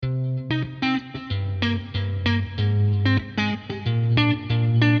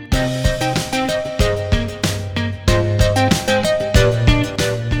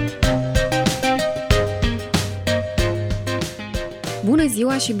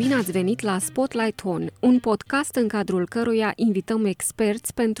și bine ați venit la Spotlight On, un podcast în cadrul căruia invităm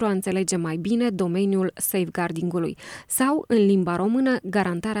experți pentru a înțelege mai bine domeniul safeguarding-ului sau, în limba română,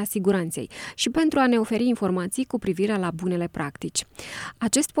 garantarea siguranței și pentru a ne oferi informații cu privire la bunele practici.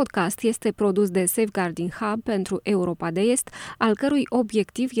 Acest podcast este produs de Safeguarding Hub pentru Europa de Est, al cărui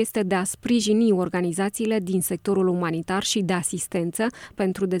obiectiv este de a sprijini organizațiile din sectorul umanitar și de asistență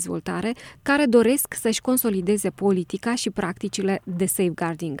pentru dezvoltare care doresc să-și consolideze politica și practicile de safeguarding.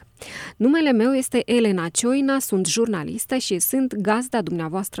 Numele meu este Elena Cioina, sunt jurnalistă și sunt gazda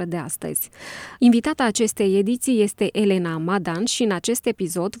dumneavoastră de astăzi. Invitata acestei ediții este Elena Madan și în acest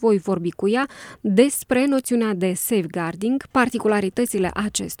episod voi vorbi cu ea despre noțiunea de safeguarding, particularitățile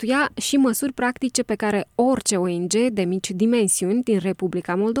acestuia și măsuri practice pe care orice ONG de mici dimensiuni din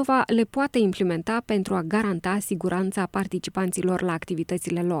Republica Moldova le poate implementa pentru a garanta siguranța participanților la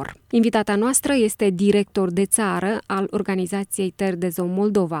activitățile lor. Invitata noastră este director de țară al organizației Tdh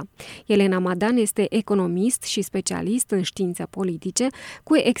Moldova. Elena Madan este economist și specialist în științe politice,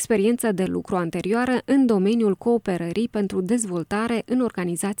 cu experiență de lucru anterioară în domeniul cooperării pentru dezvoltare în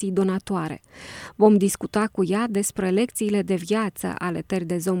organizații donatoare. Vom discuta cu ea despre lecțiile de viață ale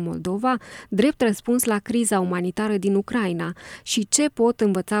Tdh Moldova, drept răspuns la criza umanitară din Ucraina și ce pot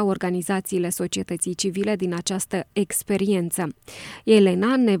învăța organizațiile societății civile din această experiență.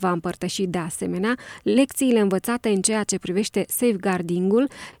 Elena ne va împărtăși de asemenea lecțiile învățate în ceea ce privește safeguarding-ul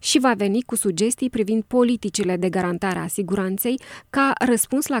și va veni cu sugestii privind politicile de garantare a siguranței ca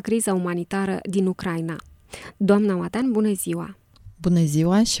răspuns la criza umanitară din Ucraina. Doamna Madan, bună ziua! Bună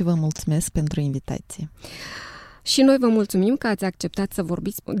ziua și vă mulțumesc pentru invitație! Și noi vă mulțumim că ați acceptat să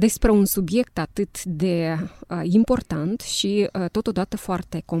vorbiți despre un subiect atât de important și totodată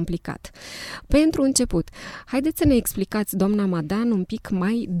foarte complicat. Pentru început, haideți să ne explicați, doamna Madan, un pic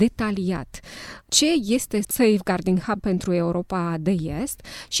mai detaliat ce este Safeguarding Hub pentru Europa de Est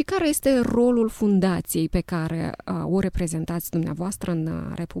și care este rolul fundației pe care o reprezentați dumneavoastră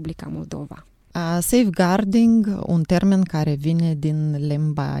în Republica Moldova. Safeguarding, un termen care vine din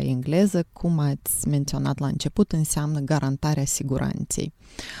limba engleză, cum ați menționat la început, înseamnă garantarea siguranței.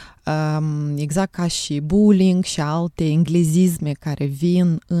 Exact ca și bullying și alte englezisme care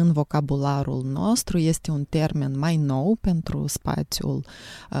vin în vocabularul nostru, este un termen mai nou pentru spațiul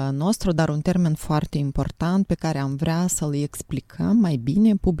nostru, dar un termen foarte important pe care am vrea să-l explicăm mai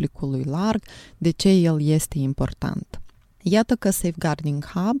bine publicului larg de ce el este important. Iată că Safeguarding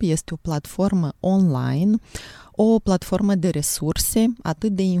Hub este o platformă online, o platformă de resurse,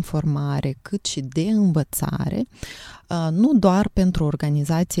 atât de informare cât și de învățare, nu doar pentru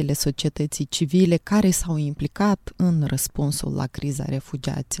organizațiile societății civile care s-au implicat în răspunsul la criza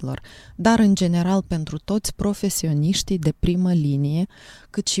refugiaților, dar în general pentru toți profesioniștii de primă linie,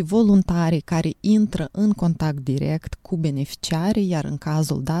 cât și voluntarii care intră în contact direct cu beneficiarii, iar în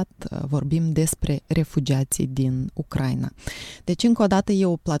cazul dat vorbim despre refugiații din Ucraina. Deci, încă o dată, e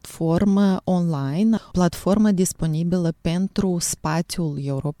o platformă online, platformă disponibilă pentru spațiul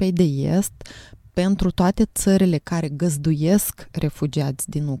Europei de Est, pentru toate țările care găzduiesc refugiați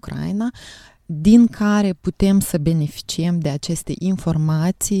din Ucraina, din care putem să beneficiem de aceste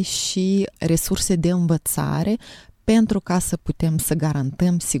informații și resurse de învățare pentru ca să putem să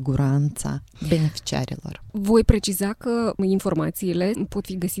garantăm siguranța beneficiarilor. Voi preciza că informațiile pot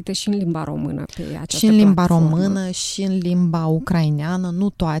fi găsite și în limba română pe această Și în limba platformă. română și în limba ucraineană, nu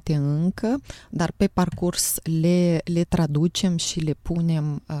toate încă, dar pe parcurs le traducem și le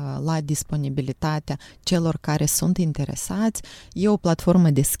punem la disponibilitatea celor care sunt interesați. E o platformă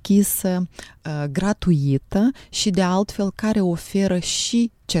deschisă, gratuită și de altfel care oferă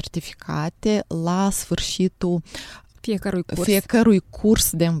și certificate la sfârșitul fiecărui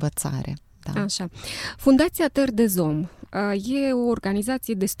curs de învățare. Da. Așa. Fundația Tdh e o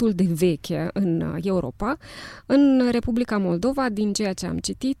organizație destul de veche în Europa. În Republica Moldova, din ceea ce am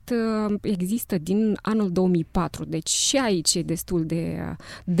citit, există din anul 2004, deci și aici e destul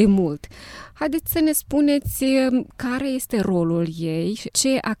de mult. Haideți să ne spuneți care este rolul ei,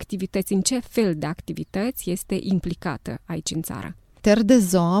 ce activități, în ce fel de activități este implicată aici în țară.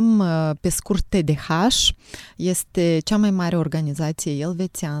 Tdh, pe scurt Tdh, este cea mai mare organizație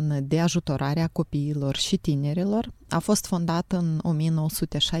elvețiană de ajutorare a copiilor și tinerilor. A fost fondată în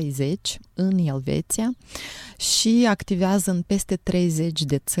 1960 în Elveția și activează în peste 30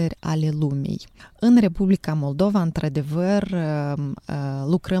 de țări ale lumii. În Republica Moldova, într-adevăr,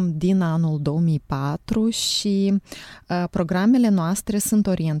 lucrăm din anul 2004 și programele noastre sunt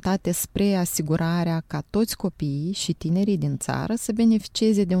orientate spre asigurarea ca toți copiii și tinerii din țară să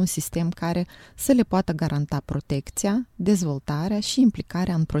beneficieze de un sistem care să le poată garanta protecția, dezvoltarea și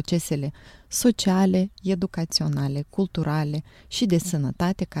implicarea în procesele sociale, educaționale, culturale și de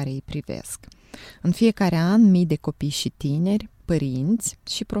sănătate care îi privesc. În fiecare an, mii de copii și tineri, părinți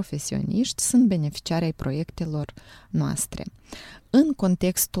și profesioniști sunt beneficiari ai proiectelor noastre. În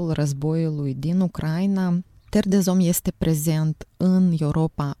contextul războiului din Ucraina, Tdh este prezent în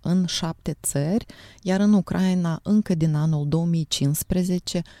Europa în 7 țări, iar în Ucraina încă din anul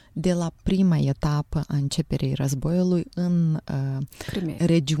 2015, de la prima etapă a începerii războiului în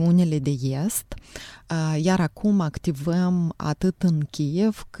regiunile de est, iar acum activăm atât în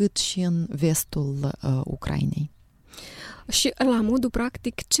Kiev cât și în vestul Ucrainei. Și la modul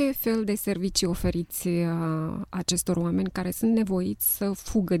practic, ce fel de servicii oferiți acestor oameni care sunt nevoiți să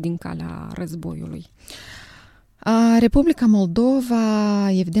fugă din calea războiului? Republica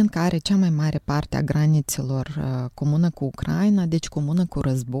Moldova, evident că are cea mai mare parte a granițelor comună cu Ucraina, deci comună cu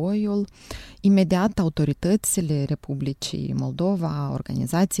războiul. Imediat autoritățile Republicii Moldova,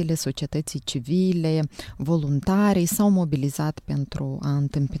 organizațiile societății civile, voluntarii s-au mobilizat pentru a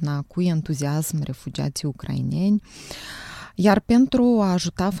întâmpina cu entuziasm refugiații ucraineni. Iar pentru a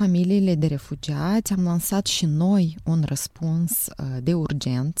ajuta familiile de refugiați, am lansat și noi un răspuns de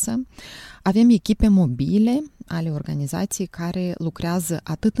urgență. Avem echipe mobile ale organizației care lucrează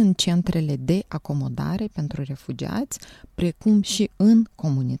atât în centrele de acomodare pentru refugiați, precum și în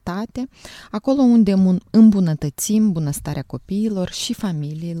comunitate, acolo unde îmbunătățim bunăstarea copiilor și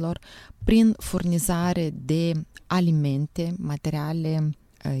familiilor prin furnizare de alimente, materiale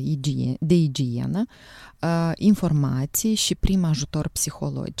de igienă, informații și prim ajutor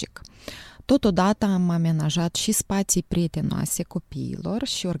psihologic. Totodată am amenajat și spații prietenoase copiilor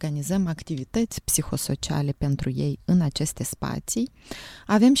și organizăm activități psihosociale pentru ei în aceste spații.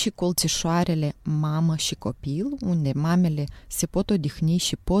 Avem și colțișoarele mamă și copil, unde mamele se pot odihni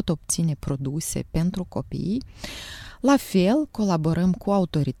și pot obține produse pentru copii. La fel, colaborăm cu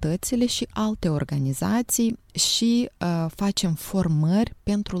autoritățile și alte organizații și facem formări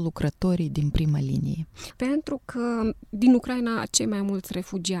pentru lucrătorii din primă linie. Pentru că din Ucraina cei mai mulți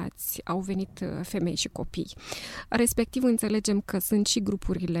refugiați au venit femei și copii. Respectiv înțelegem că sunt și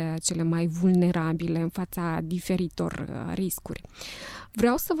grupurile cele mai vulnerabile în fața diferitor riscuri.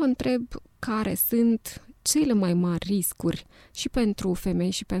 Vreau să vă întreb care sunt cele mai mari riscuri și pentru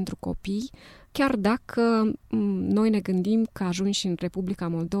femei și pentru copii, chiar dacă noi ne gândim că ajunși în Republica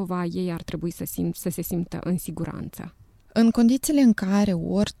Moldova, ei ar trebui să se simtă în siguranță. În condițiile în care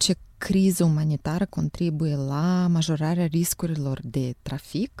orice criză umanitară contribuie la majorarea riscurilor de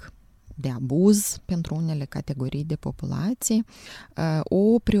trafic, de abuz pentru unele categorii de populație,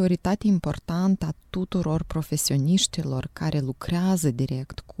 o prioritate importantă a tuturor profesioniștilor care lucrează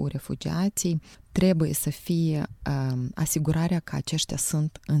direct cu refugiații trebuie să fie asigurarea că aceștia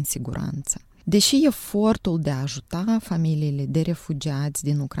sunt în siguranță. Deși efortul de a ajuta familiile de refugiați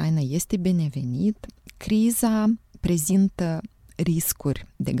din Ucraina este binevenit, criza prezintă riscuri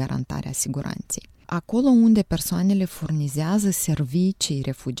de garantare a siguranței. Acolo unde persoanele furnizează servicii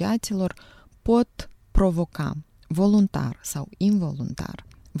refugiaților pot provoca, voluntar sau involuntar,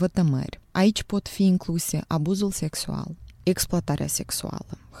 vătămări. Aici pot fi incluse abuzul sexual, exploatarea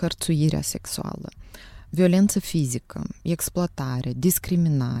sexuală, hărțuirea sexuală, violență fizică, exploatare,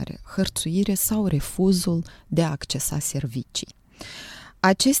 discriminare, hărțuire sau refuzul de a accesa servicii.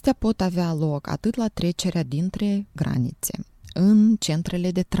 Acestea pot avea loc atât la trecerea dintre granițe, în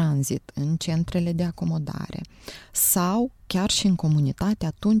centrele de tranzit, în centrele de acomodare sau chiar și în comunitate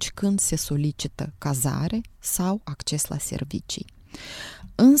atunci când se solicită cazare sau acces la servicii.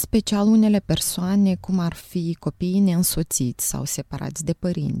 În special unele persoane, cum ar fi copiii neînsoțiți sau separați de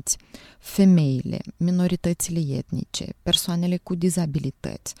părinți, femeile, minoritățile etnice, persoanele cu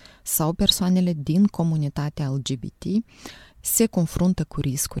dizabilități sau persoanele din comunitatea LGBT, se confruntă cu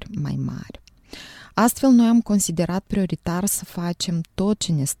riscuri mai mari. Astfel, noi am considerat prioritar să facem tot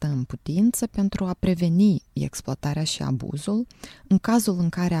ce ne stă în putință pentru a preveni exploatarea și abuzul. În cazul în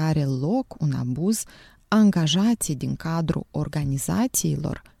care are loc un abuz, angajații din cadrul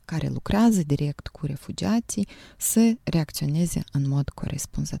organizațiilor care lucrează direct cu refugiații să reacționeze în mod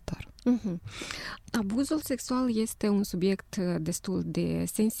corespunzător. Abuzul sexual este un subiect destul de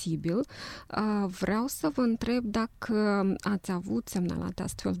sensibil. Vreau să vă întreb dacă ați avut semnalate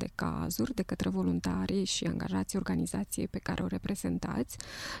astfel de cazuri de către voluntarii și angajații organizației pe care o reprezentați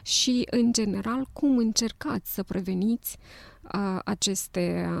și, în general, cum încercați să preveniți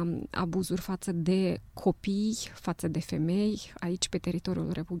aceste abuzuri față de copii, față de femei, aici pe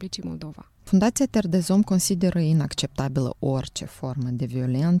teritoriul Republicii Moldova. Fundația Tdh consideră inacceptabilă orice formă de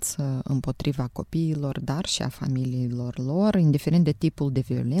violență împotriva copiilor, dar și a familiilor lor, indiferent de tipul de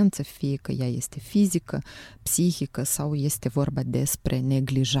violență, fie că ea este fizică, psihică sau este vorba despre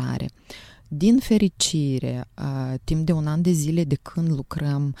neglijare. Din fericire, timp de un an de zile de când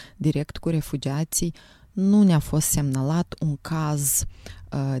lucrăm direct cu refugiații, nu ne-a fost semnalat un caz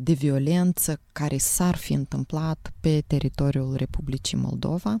de violență care s-ar fi întâmplat pe teritoriul Republicii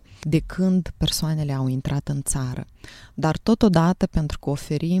Moldova de când persoanele au intrat în țară. Dar totodată, pentru că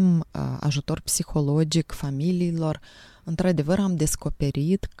oferim ajutor psihologic familiilor, într-adevăr am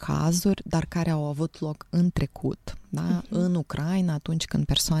descoperit cazuri, dar care au avut loc în trecut, da? În Ucraina, atunci când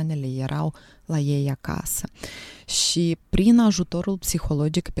persoanele erau la ei acasă. Și prin ajutorul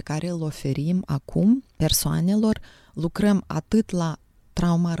psihologic pe care îl oferim acum persoanelor, lucrăm atât la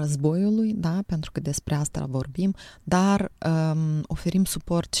trauma războiului, da? Pentru că despre asta vorbim, dar oferim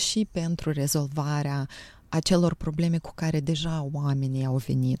suport și pentru rezolvarea acelor probleme cu care deja oamenii au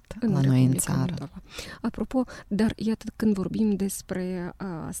venit la noi în țară. Moldova. Apropo, dar iată, când vorbim despre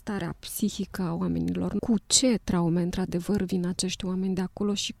starea psihică a oamenilor, cu ce traume într-adevăr vin acești oameni de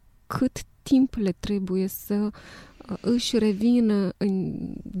acolo și cât timp le trebuie să își revină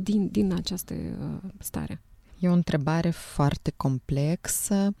din această stare? E o întrebare foarte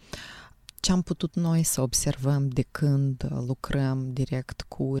complexă. Ce am putut noi să observăm de când lucrăm direct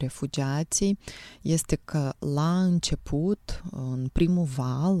cu refugiații este că la început, în primul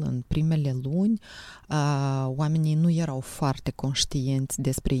val, în primele luni, oamenii nu erau foarte conștienți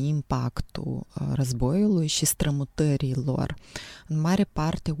despre impactul războiului și strămutării lor. În mare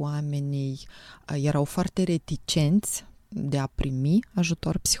parte, oamenii erau foarte reticenți de a primi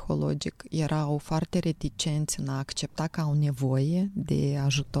ajutor psihologic, erau foarte reticenți în a accepta că au nevoie de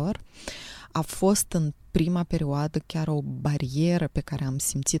ajutor. A fost în prima perioadă chiar o barieră pe care am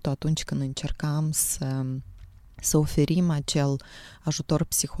simțit-o atunci când încercam să oferim acel ajutor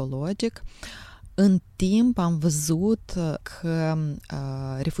psihologic. În timp am văzut că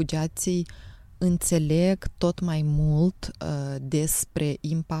refugiații înțeleg tot mai mult despre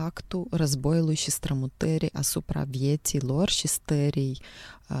impactul războiului și strămutării asupra vieții lor și stării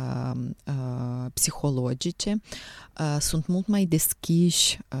psihologice. Sunt mult mai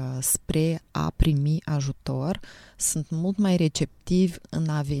deschiși spre a primi ajutor, sunt mult mai receptivi în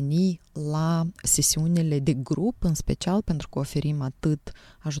a veni la sesiunile de grup, în special pentru că oferim atât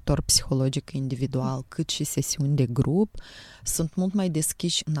ajutor psihologic individual cât și sesiuni de grup. Sunt mult mai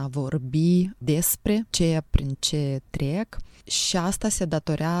deschiși în a vorbi despre ceea prin ce trec și asta se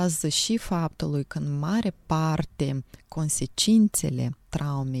datorează și faptului că în mare parte consecințele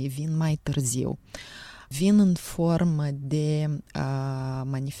traumei vin mai târziu. Vin în formă de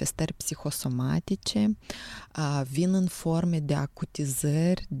manifestări psihosomatice, vin în forme de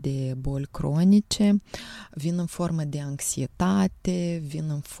acutizări de boli cronice, vin în formă de anxietate, vin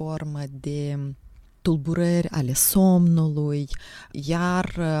în formă de tulburări ale somnului,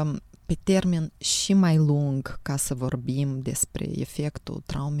 iar pe termen și mai lung, ca să vorbim despre efectul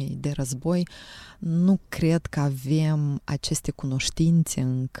traumei de război, nu cred că avem aceste cunoștințe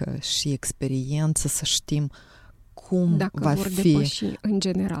încă și experiență să știm cum dacă va vor fi. Depăși în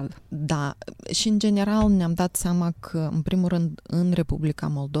general. Da, și în general ne-am dat seama că, în primul rând, în Republica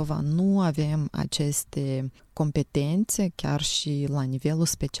Moldova nu avem aceste competențe, chiar și la nivelul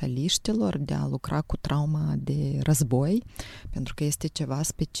specialiștilor, de a lucra cu trauma de război, pentru că este ceva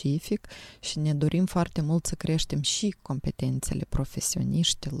specific și ne dorim foarte mult să creștem și competențele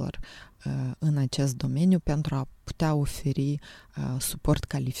profesioniștilor în acest domeniu pentru a putea oferi suport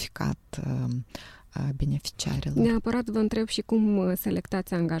calificat beneficiarilor. Neapărat vă întreb și cum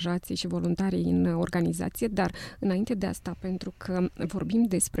selectați angajații și voluntarii în organizație, dar înainte de asta, pentru că vorbim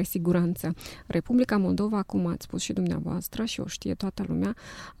despre siguranță, Republica Moldova, cum ați spus și dumneavoastră și o știe toată lumea,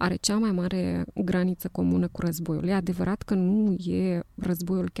 are cea mai mare graniță comună cu războiul. E adevărat că nu e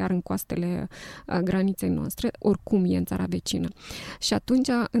războiul chiar în coastele graniței noastre, oricum e în țara vecină. Și atunci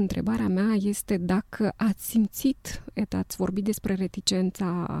întrebarea mea este dacă ați simțit, ați vorbit despre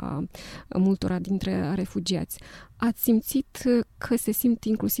reticența multora dintre refugiați. Ați simțit că se simt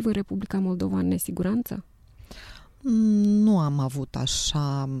inclusiv în Republica Moldova în nesiguranță? Nu am avut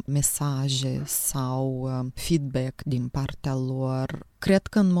așa mesaje sau feedback din partea lor. Cred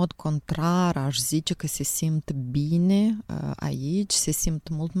că în mod contrar aș zice că se simt bine aici, se simt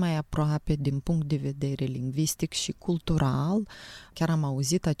mult mai aproape din punct de vedere lingvistic și cultural. Chiar am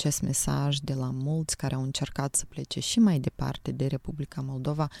auzit acest mesaj de la mulți care au încercat să plece și mai departe de Republica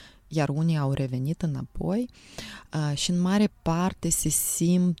Moldova iar unii au revenit înapoi și în mare parte se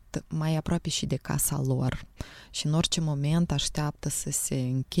simt mai aproape și de casa lor și în orice moment așteaptă să se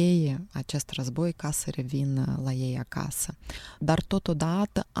încheie acest război ca să revină la ei acasă. Dar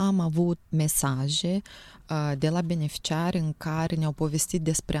totodată am avut mesaje de la beneficiari în care ne-au povestit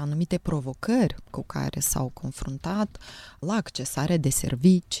despre anumite provocări cu care s-au confruntat la accesarea de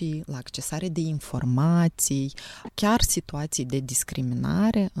servicii, la accesarea de informații, chiar situații de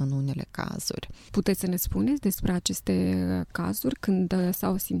discriminare în unele cazuri. Puteți să ne spuneți despre aceste cazuri când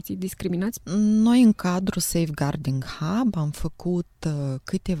s-au simțit discriminați? Noi în cadrul Safeguarding Hub am făcut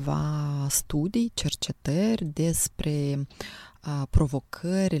câteva studii, cercetări despre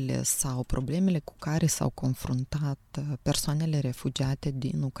provocările sau problemele cu care s-au confruntat persoanele refugiate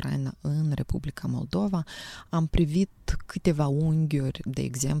din Ucraina în Republica Moldova. Am privit câteva unghiuri, de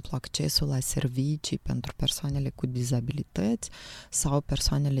exemplu, accesul la servicii pentru persoanele cu dizabilități sau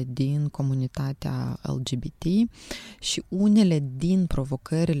persoanele din comunitatea LGBT și unele din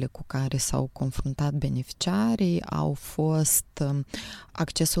provocările cu care s-au confruntat beneficiarii au fost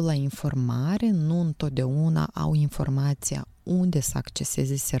accesul la informare, nu întotdeauna au informația unde să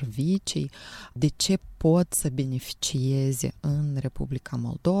acceseze servicii, de ce pot să beneficieze în Republica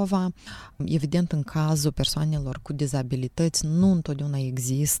Moldova. Evident, în cazul persoanelor cu dizabilități, nu întotdeauna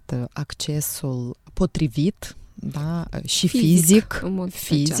există accesul potrivit, da, și fizic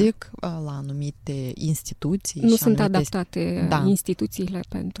la anumite instituții. Nu sunt adaptate instituțiile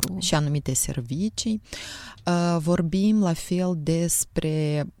pentru... Și anumite servicii. Vorbim la fel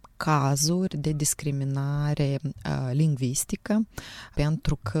despre cazuri de discriminare lingvistică,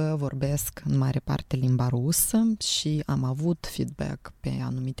 pentru că vorbesc în mare parte limba rusă și am avut feedback pe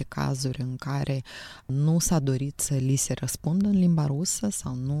anumite cazuri în care nu s-a dorit să li se răspundă în limba rusă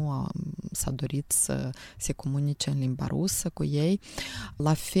sau nu s-a dorit să se comunice în limba rusă cu ei.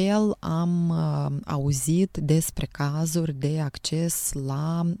 La fel am auzit despre cazuri de acces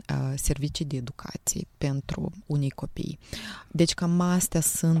la servicii de educație pentru unii copii. Deci cam astea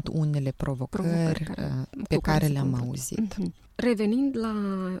sunt unele provocări pe care le-am auzit. Revenind la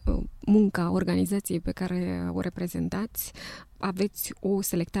munca organizației pe care o reprezentați, aveți o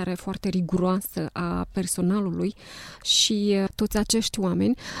selectare foarte riguroasă a personalului și toți acești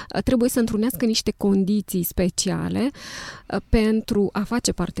oameni trebuie să întrunească niște condiții speciale pentru a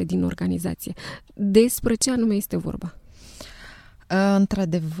face parte din organizație. Despre ce anume este vorba?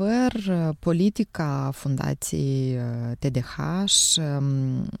 Într-adevăr, politica Fundației Tdh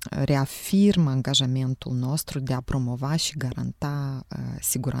reafirmă angajamentul nostru de a promova și garanta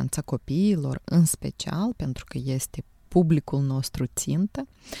siguranța copiilor, în special pentru că este publicul nostru țintă,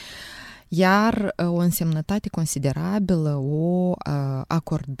 iar o însemnătate considerabilă o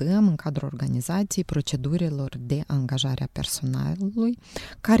acordăm în cadrul organizației procedurilor de angajare a personalului,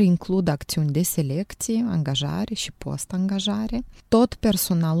 care includ acțiuni de selecție, angajare și post-angajare. Tot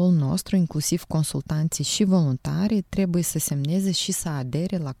personalul nostru, inclusiv consultanții și voluntarii, trebuie să semneze și să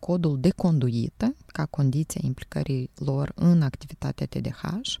adere la codul de conduită, ca condiție a implicării lor în activitatea Tdh.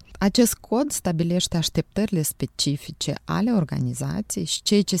 Acest cod stabilește așteptările specifice ale organizației și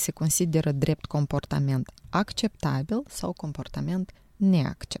ceea ce se consideră drept comportament acceptabil sau comportament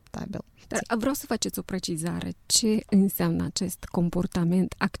neacceptabil. Dar vreau să faceți o precizare. Ce înseamnă acest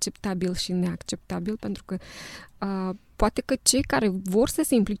comportament acceptabil și neacceptabil? Pentru că poate că cei care vor să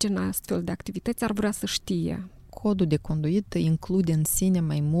se implice în astfel de activități ar vrea să știe. Codul de conduită include în sine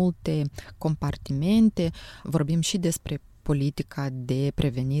mai multe compartimente. Vorbim și despre politica de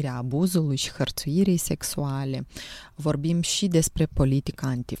prevenire a abuzului și hărțuirii sexuale, vorbim și despre politica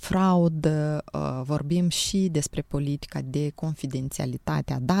antifraudă, vorbim și despre politica de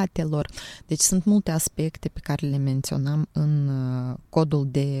confidențialitate a datelor. Deci sunt multe aspecte pe care le menționăm în codul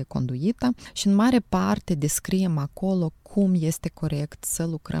de conduită și în mare parte descriem acolo cum este corect să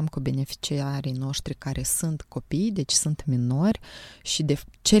lucrăm cu beneficiarii noștri care sunt copii, deci sunt minori și de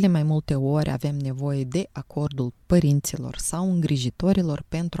cele mai multe ori avem nevoie de acordul părinților sau îngrijitorilor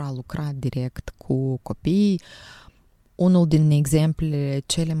pentru a lucra direct cu copiii. Unul din exemplele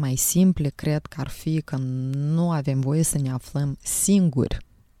cele mai simple cred că ar fi că nu avem voie să ne aflăm singuri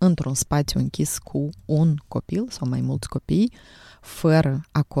într-un spațiu închis cu un copil sau mai mulți copii, fără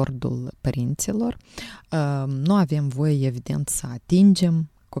acordul părinților. Nu avem voie, evident, să atingem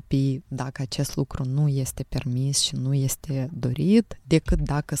copiii dacă acest lucru nu este permis și nu este dorit, decât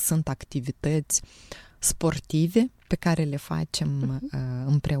dacă sunt activități sportive pe care le facem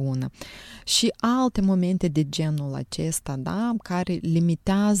împreună. Și alte momente de genul acesta, da, care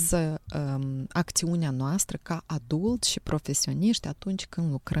limitează acțiunea noastră ca adulți și profesioniști atunci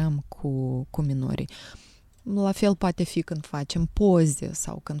când lucrăm cu minorii. La fel poate fi când facem poze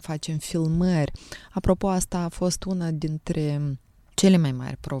sau când facem filmări. Apropo, asta a fost una dintre cele mai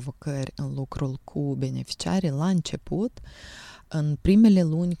mari provocări în lucrul cu beneficiarii la început. În primele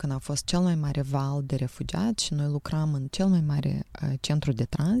luni, când a fost cel mai mare val de refugiați și noi lucram în cel mai mare centru de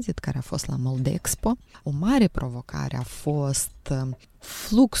tranzit, care a fost la Moldexpo, o mare provocare a fost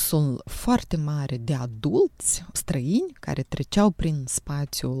fluxul foarte mare de adulți străini care treceau prin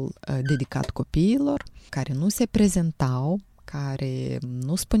spațiul dedicat copiilor, care nu se prezentau, care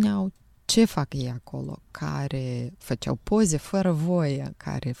nu spuneau ce fac ei acolo, care făceau poze fără voie,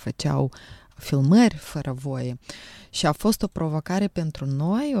 care făceau filmări fără voie. Și a fost o provocare pentru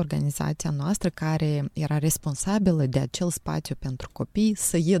noi, organizația noastră, care era responsabilă de acel spațiu pentru copii,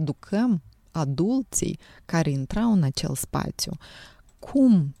 să educăm adulții care intrau în acel spațiu.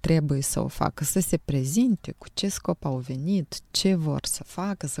 Cum trebuie să o facă, să se prezinte, cu ce scop au venit, ce vor să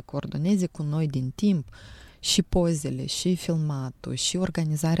facă, să coordoneze cu noi din timp, și pozele, și filmatul, și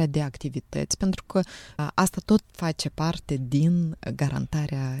organizarea de activități, pentru că asta tot face parte din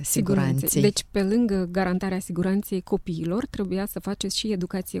garantarea siguranței. Deci, pe lângă garantarea siguranței copiilor, trebuia să faceți și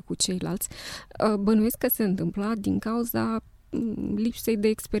educație cu ceilalți. Bănuiesc că se întâmpla din cauza lipsei de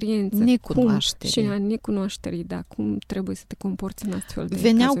experiență. Necunoașterii. Și a necunoașterii, da, cum trebuie să te comporți în astfel de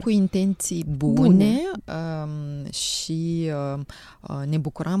Veneau cazuri. cu intenții bune. Și ne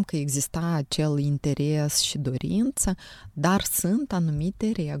bucuram că exista acel interes și dorință, dar sunt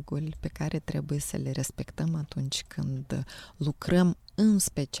anumite reguli pe care trebuie să le respectăm atunci când lucrăm în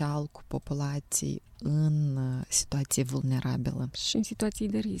special cu populații în situații vulnerabile. Și în situații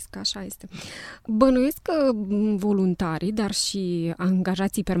de risc, așa este. Bănuiesc că voluntarii, dar și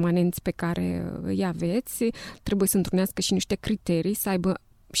angajații permanenți pe care îi aveți, trebuie să întrunească și niște criterii, să aibă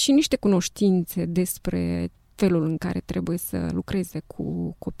și niște cunoștințe despre felul în care trebuie să lucreze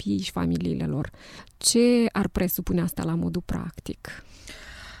cu copiii și familiile lor. Ce ar presupune asta la modul practic?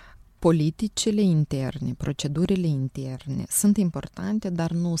 Politicile interne, procedurile interne sunt importante,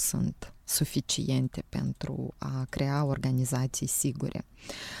 dar nu sunt suficiente pentru a crea organizații sigure.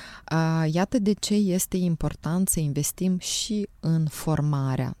 Iată de ce este important să investim și în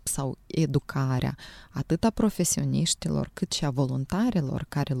formarea sau educarea atât a profesioniștilor cât și a voluntarilor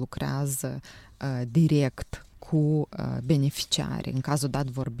care lucrează direct cu beneficiari. În cazul dat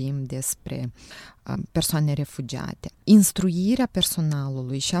vorbim despre persoane refugiate. Instruirea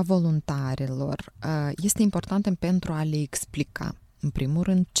personalului și a voluntarilor este importantă pentru a le explica, în primul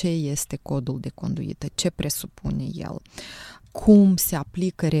rând, ce este codul de conduită, ce presupune el, cum se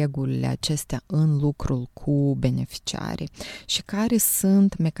aplică regulile acestea în lucrul cu beneficiarii și care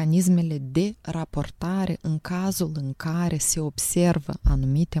sunt mecanismele de raportare în cazul în care se observă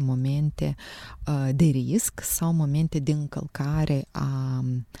anumite momente de risc sau momente de încălcare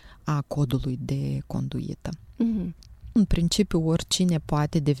a codului de conduită. Mm-hmm. În principiu, oricine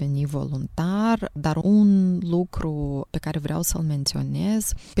poate deveni voluntar, dar un lucru pe care vreau să-l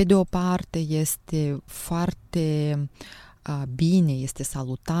menționez, pe de o parte este foarte bine, este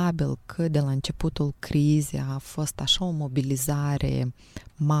salutabil că de la începutul crizei a fost așa o mobilizare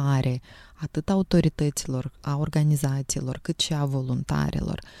mare atât a autorităților, a organizațiilor, cât și a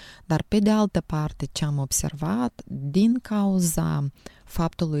voluntarilor. Dar pe de altă parte, ce am observat, din cauza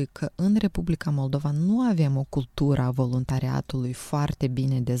faptului că în Republica Moldova nu avem o cultură a voluntariatului foarte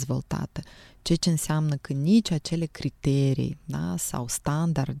bine dezvoltată, ceea ce înseamnă că nici acele criterii, da, sau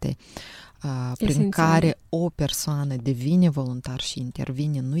standarde prin care o persoană devine voluntar și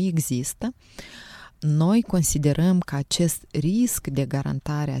intervine nu există, noi considerăm că acest risc de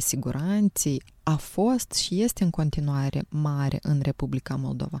garantare a siguranței a fost și este în continuare mare în Republica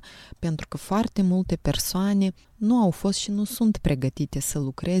Moldova, pentru că foarte multe persoane nu au fost și nu sunt pregătite să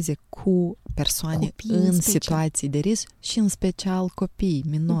lucreze cu persoane copii în situații de risc și în special copii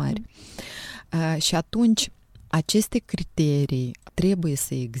minori. Și atunci aceste criterii trebuie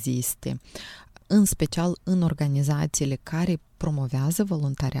să existe, în special în organizațiile care promovează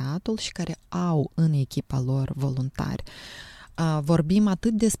voluntariatul și care au în echipa lor voluntari. Vorbim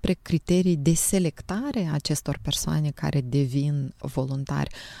atât despre criterii de selectare a acestor persoane care devin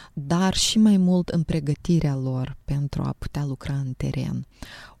voluntari, dar și mai mult în pregătirea lor pentru a putea lucra în teren.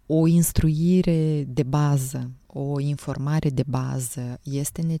 O instruire de bază, o informare de bază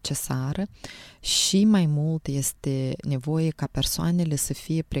este necesară și mai mult este nevoie ca persoanele să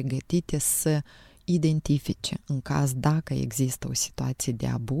fie pregătite să identifice în caz dacă există o situație de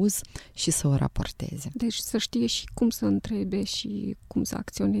abuz și să o raporteze. Deci să știe și cum să întrebe și cum să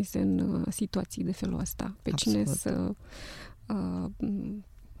acționeze în situații de felul ăsta, pe cine să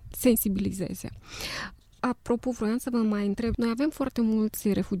sensibilizeze. Apropo, vroiam să vă mai întreb, noi avem foarte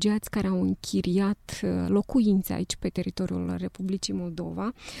mulți refugiați care au închiriat locuințe aici pe teritoriul Republicii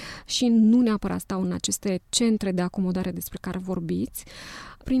Moldova și nu neapărat stau în aceste centre de acomodare despre care vorbiți.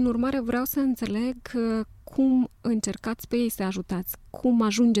 Prin urmare, vreau să înțeleg cum încercați pe ei să ajutați, cum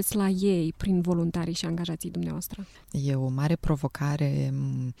ajungeți la ei prin voluntarii și angajații dumneavoastră. E o mare provocare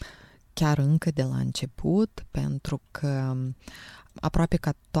chiar încă de la început, pentru că aproape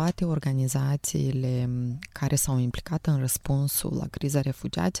ca toate organizațiile care s-au implicat în răspunsul la criza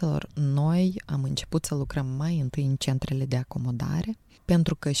refugiaților, noi am început să lucrăm mai întâi în centrele de acomodare,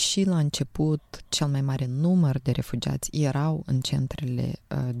 pentru că și la început cel mai mare număr de refugiați erau în centrele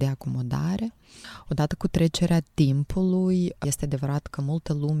de acomodare. Odată cu trecerea timpului, este adevărat că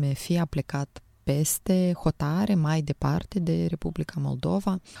multă lume fie a plecat peste hotare, mai departe de Republica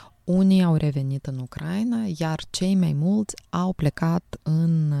Moldova, unii au revenit în Ucraina, iar cei mai mulți au plecat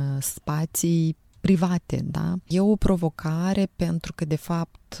în spații private, da? E o provocare pentru că, de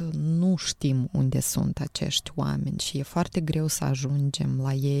fapt, nu știm unde sunt acești oameni și e foarte greu să ajungem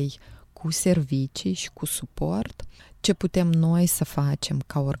la ei cu servicii și cu suport. Ce putem noi să facem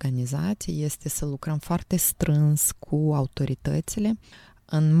ca organizație este să lucrăm foarte strâns cu autoritățile,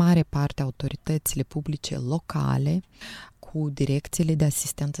 în mare parte autoritățile publice locale, cu direcțiile de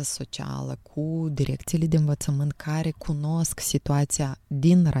asistență socială, cu direcțiile de învățământ care cunosc situația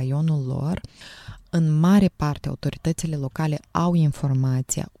din raionul lor. În mare parte autoritățile locale au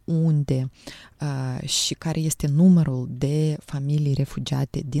informația unde și care este numărul de familii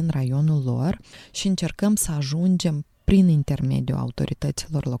refugiate din raionul lor și încercăm să ajungem prin intermediul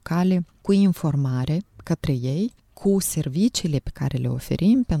autorităților locale cu informare către ei, cu serviciile pe care le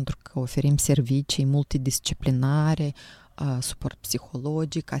oferim, pentru că oferim servicii multidisciplinare, suport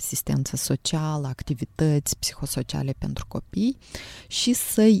psihologic, asistență socială, activități psihosociale pentru copii și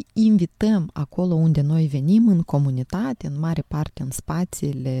să-i invităm acolo unde noi venim, în comunitate, în mare parte în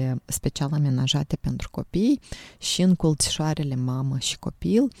spațiile special amenajate pentru copii și în colțișoarele mamă și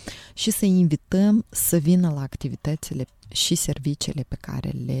copil și să-i invităm să vină la activitățile și serviciile pe care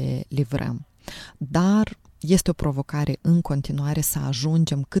le livrăm. Dar este o provocare în continuare să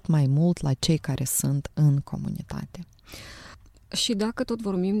ajungem cât mai mult la cei care sunt în comunitate. Și dacă tot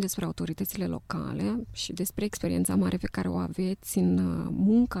vorbim despre autoritățile locale și despre experiența mare pe care o aveți în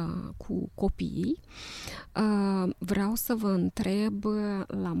munca cu copiii, vreau să vă întreb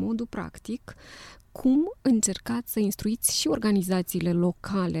la modul practic cum încercați să instruiți și organizațiile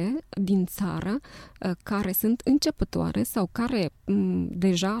locale din țară care sunt începătoare sau care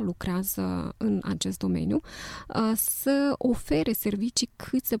deja lucrează în acest domeniu să ofere servicii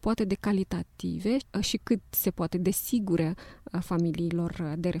cât se poate de calitative și cât se poate de sigure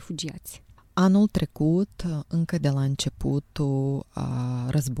familiilor de refugiați. Anul trecut, încă de la începutul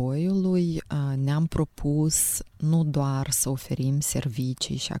războiului, ne-am propus nu doar să oferim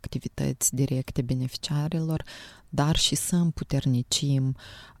servicii și activități directe beneficiarilor, dar și să împuternicim,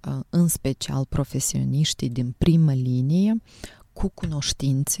 în special profesioniștii din primă linie, cu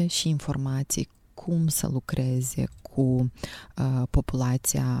cunoștințe și informații cum să lucreze cu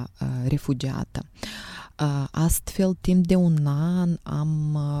populația refugiată. Astfel, timp de un an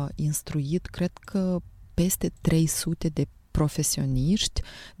am instruit, cred că, peste 300 de profesioniști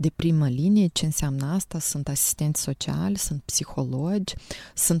de primă linie. Ce înseamnă asta? Sunt asistenți sociali, sunt psihologi,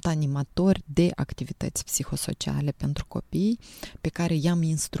 sunt animatori de activități psihosociale pentru copii pe care i-am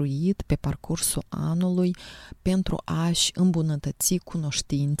instruit pe parcursul anului pentru a-și îmbunătăți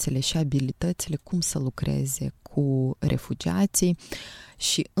cunoștințele și abilitățile cum să lucreze cu refugiații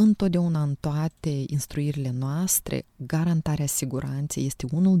și întotdeauna în toate instruirile noastre, garantarea siguranței este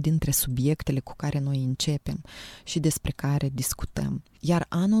unul dintre subiectele cu care noi începem și despre care discutăm. Iar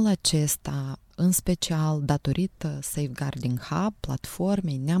anul acesta, în special datorită Safeguarding Hub,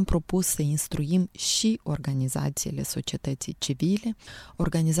 platformei, ne-am propus să instruim și organizațiile societății civile,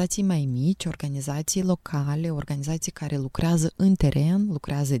 organizații mai mici, organizații locale, organizații care lucrează în teren,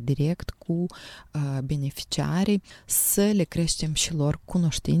 lucrează direct cu beneficiarii, să le creștem și lor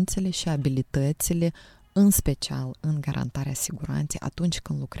cunoștințele și abilitățile, în special în garantarea siguranței atunci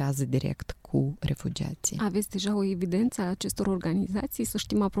când lucrează direct cu refugiații. Aveți deja o evidență a acestor organizații? Să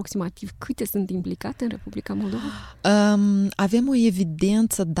știm aproximativ câte sunt implicate în Republica Moldova? Avem o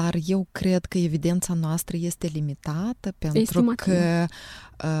evidență, dar eu cred că evidența noastră este limitată pentru că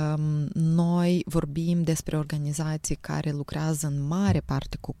noi vorbim despre organizații care lucrează în mare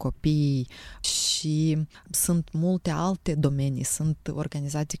parte cu copii și și sunt multe alte domenii. Sunt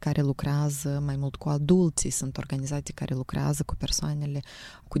organizații care lucrează mai mult cu adulții, sunt organizații care lucrează cu persoanele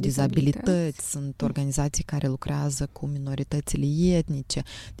cu dizabilități, sunt organizații care lucrează cu minoritățile etnice.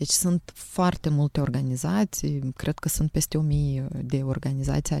 Deci sunt foarte multe organizații, cred că sunt peste 1000 de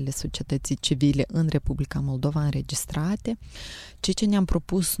organizații ale societății civile în Republica Moldova înregistrate. Ceea ce ne-am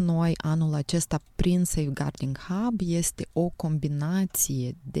propus noi anul acesta prin Safeguarding Hub este o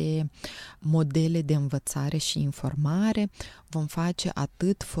combinație de modele de învățare și informare. Vom face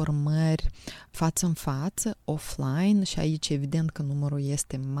atât formări față în față, offline, și aici evident că numărul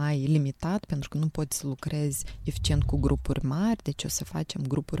este mai limitat pentru că nu poți să lucrezi eficient cu grupuri mari, deci o să facem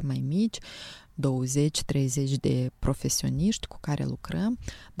grupuri mai mici, 20-30 de profesioniști cu care lucrăm,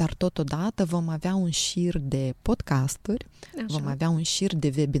 dar totodată vom avea un șir de podcasturi, vom avea un șir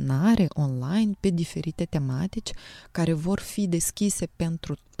de webinare online pe diferite tematici care vor fi deschise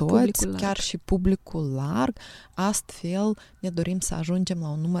pentru toți, chiar și publicul larg. Astfel ne dorim să ajungem la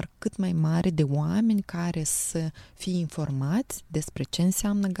un număr cât mai mare de oameni care să fie informați despre ce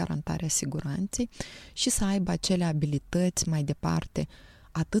înseamnă garantarea siguranței și să aibă acele abilități mai departe,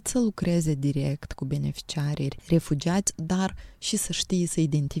 atât să lucreze direct cu beneficiarii refugiați, dar și să știe să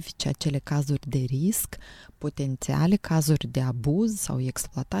identifice acele cazuri de risc, potențiale cazuri de abuz sau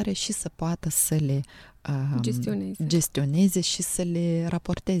exploatare și să poată să le gestioneze și să le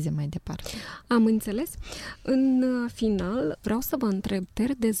raporteze mai departe. Am înțeles. În final, vreau să vă întreb,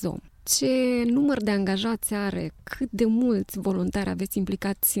 Tdh, ce număr de angajați are, cât de mulți voluntari aveți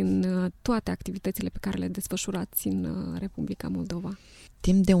implicați în toate activitățile pe care le desfășurați în Republica Moldova?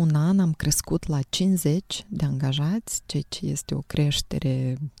 Timp de un an am crescut la 50 de angajați, ceea ce este o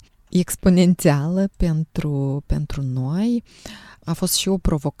creștere exponențială pentru noi. A fost și o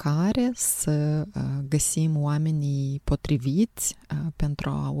provocare să găsim oamenii potriviți pentru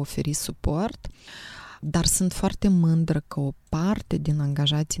a oferi suport, dar sunt foarte mândră că o parte din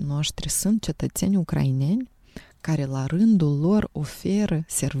angajații noștri sunt cetățeni ucraineni care la rândul lor oferă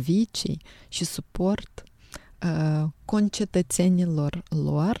servicii și suport concetățenilor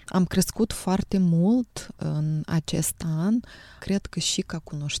lor. Am crescut foarte mult în acest an, cred că și ca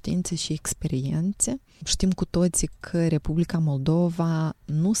cunoștințe și experiențe. Știm cu toții că Republica Moldova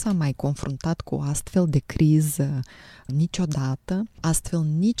nu s-a mai confruntat cu o astfel de criză niciodată, astfel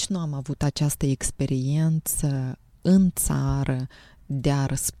nici nu am avut această experiență în țară de a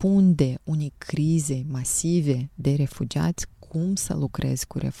răspunde unei crize masive de refugiați, cum să lucrezi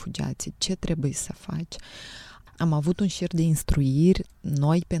cu refugiații, ce trebuie să faci. Am avut un șir de instruiri,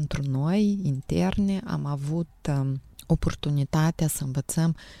 noi pentru noi, interne, am avut oportunitatea să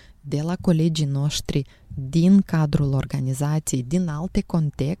învățăm de la colegii noștri din cadrul organizației, din alte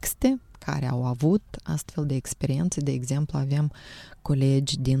contexte care au avut astfel de experiențe. De exemplu, avem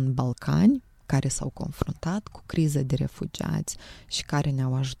colegi din Balcani care s-au confruntat cu criza de refugiați și care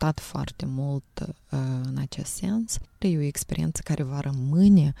ne-au ajutat foarte mult în acest sens. E o experiență care va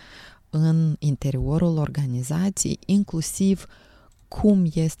rămâne în interiorul organizației, inclusiv cum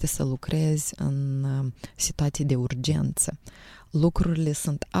este să lucrezi în situații de urgență. Lucrurile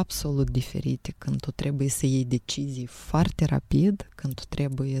sunt absolut diferite când tu trebuie să iei decizii foarte rapid, când tu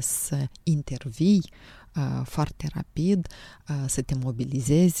trebuie să intervii foarte rapid, să te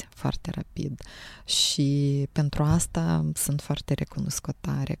mobilizezi foarte rapid. Și pentru asta sunt foarte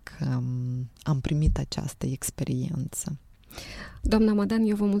recunoscătoare că am primit această experiență. Doamna Madan,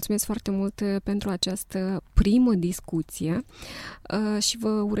 eu vă mulțumesc foarte mult pentru această primă discuție și vă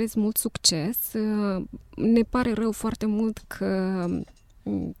urez mult succes. Ne pare rău foarte mult că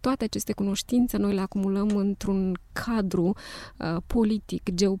toate aceste cunoștințe noi le acumulăm într-un cadru politic,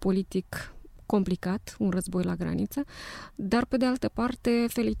 geopolitic complicat, un război la graniță, dar pe de altă parte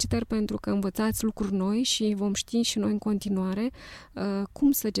felicitări pentru că învățați lucruri noi și vom ști și noi în continuare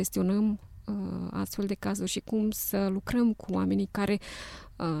cum să gestionăm astfel de cazuri și cum să lucrăm cu oamenii care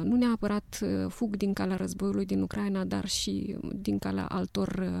nu neapărat fug din calea războiului din Ucraina, dar și din calea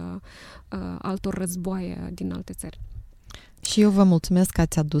altor războaie din alte țări. Și eu vă mulțumesc că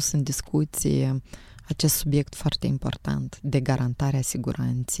ați adus în discuție acest subiect foarte important de garantarea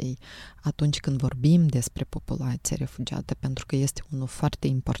siguranței atunci când vorbim despre populația refugiată, pentru că este unul foarte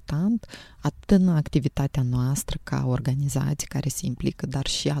important atât în activitatea noastră ca organizații care se implică, dar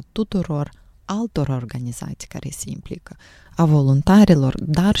și a tuturor altor organizații care se implică a voluntarilor,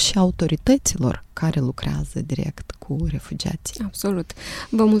 dar și autorităților care lucrează direct cu refugiații. Absolut.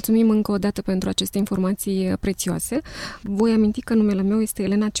 Vă mulțumim încă o dată pentru aceste informații prețioase. Voi aminti că numele meu este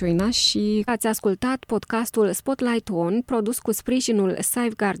Elena și ați ascultat podcastul Spotlight On, produs cu sprijinul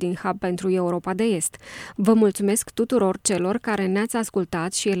Safeguarding Hub pentru Europa de Est. Vă mulțumesc tuturor celor care ne-ați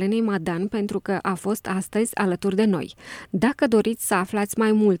ascultat și Elenei Madan pentru că a fost astăzi alături de noi. Dacă doriți să aflați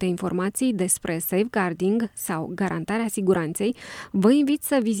mai multe informații despre safeguarding sau garantarea siguranței, vă invit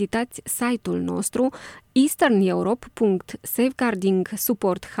să vizitați site-ul nostru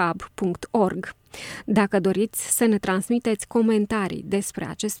easterneurope.safeguardingsupporthub.org. Dacă doriți să ne transmiteți comentarii despre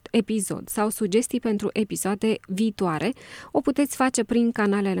acest episod sau sugestii pentru episoade viitoare, o puteți face prin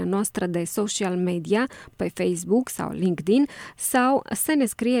canalele noastre de social media, pe Facebook sau LinkedIn, sau să ne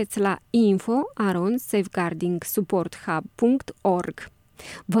scrieți la info@safeguardingsupporthub.org.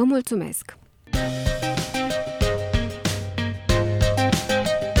 Vă mulțumesc!